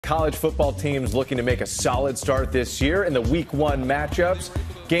college football teams looking to make a solid start this year in the Week 1 matchups.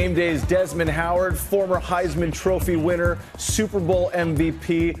 Game Day's Desmond Howard, former Heisman Trophy winner, Super Bowl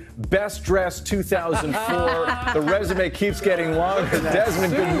MVP, best dressed 2004. The resume keeps getting longer.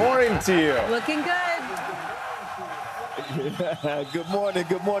 Desmond, good morning to you. Looking good. Good morning.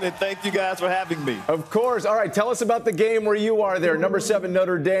 Good morning. Thank you guys for having me. Of course. All right, tell us about the game where you are there. Number 7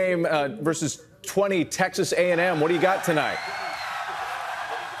 Notre Dame versus 20 Texas A&M. What do you got tonight?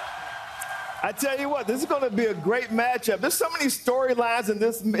 I tell you what, this is going to be a great matchup. There's so many storylines in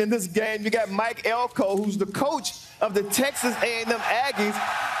this game. You got Mike Elko, who's the coach of the Texas A&M Aggies.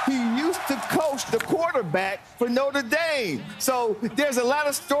 He used to coach the quarterback for Notre Dame. So there's a lot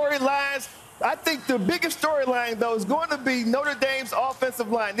of storylines. I think the biggest storyline, though, is going to be Notre Dame's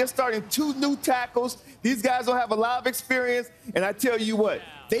offensive line. They're starting 2 new tackles. These guys don't have a lot of experience. And I tell you what,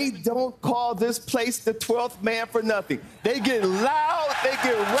 they don't call this place the 12th man for nothing. They get loud. They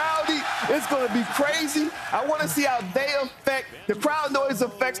get rowdy. It's going to be crazy. I want to see how the crowd noise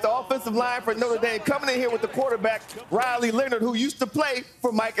affects the offensive line for Notre Dame, coming in here with the quarterback, Riley Leonard, who used to play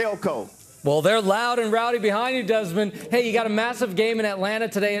for Mike Elko. Well, they're loud and rowdy behind you, Desmond. Hey, you got a massive game in Atlanta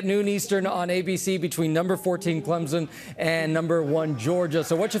today at noon Eastern on ABC between number 14 Clemson and number 1 Georgia.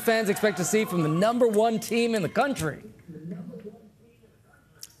 So what your fans expect to see from the number 1 team in the country?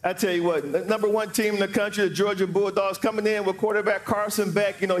 I tell you what, the number 1 team in the country, the Georgia Bulldogs, coming in with quarterback Carson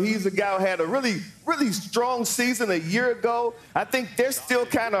Beck. You know, he's a guy who had a really strong season a year ago. I think they're still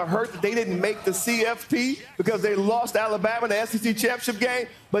kind of hurt that they didn't make the CFP because they lost Alabama in the SEC championship game.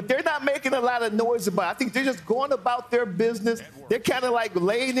 But they're not making a lot of noise about it. I think they're just going about their business. They're kind of like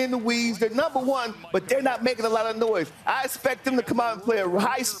laying in the weeds. They're number 1, but they're not making a lot of noise. I expect them to come out and play a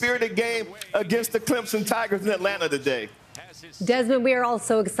high-spirited game against the Clemson Tigers in Atlanta today. Desmond, we are all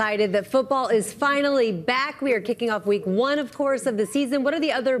so excited that football is finally back. We are kicking off week 1, of course, of the season. What are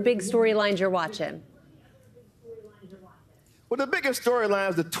the other big storylines you're watching? Well, the biggest storyline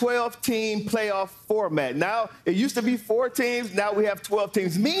is the 12-team playoff format. Now, it used to be 4 teams. Now we have 12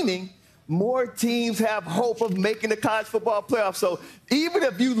 teams, meaning more teams have hope of making the college football playoff. So even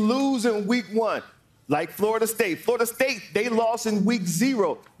if you lose in week 1, like Florida State, they lost in week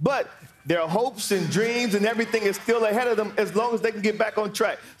 0. But their hopes and dreams and everything is still ahead of them as long as they can get back on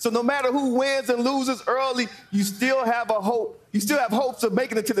track. So no matter who wins and loses early, you still have a hope. You still have hopes of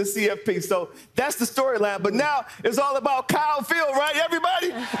making it to the CFP. So that's the storyline. But now it's all about Kyle Field, right, everybody?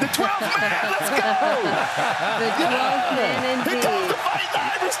 The 12th man, let's go! The 12th man, indeed. He comes to fight the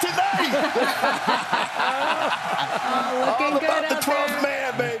Irish tonight! Looking all good about the out 12th there.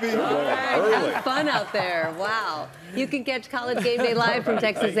 man, baby. All right, have fun out there. Wow. You can catch College GameDay live from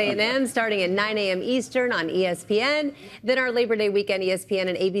Texas A&M starting at 9 a.m. Eastern on ESPN. Then our Labor Day weekend ESPN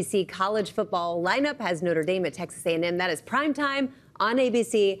and ABC college football lineup has Notre Dame at Texas A&M. That is primetime on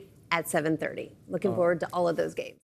ABC at 7:30. Looking forward to all of those games.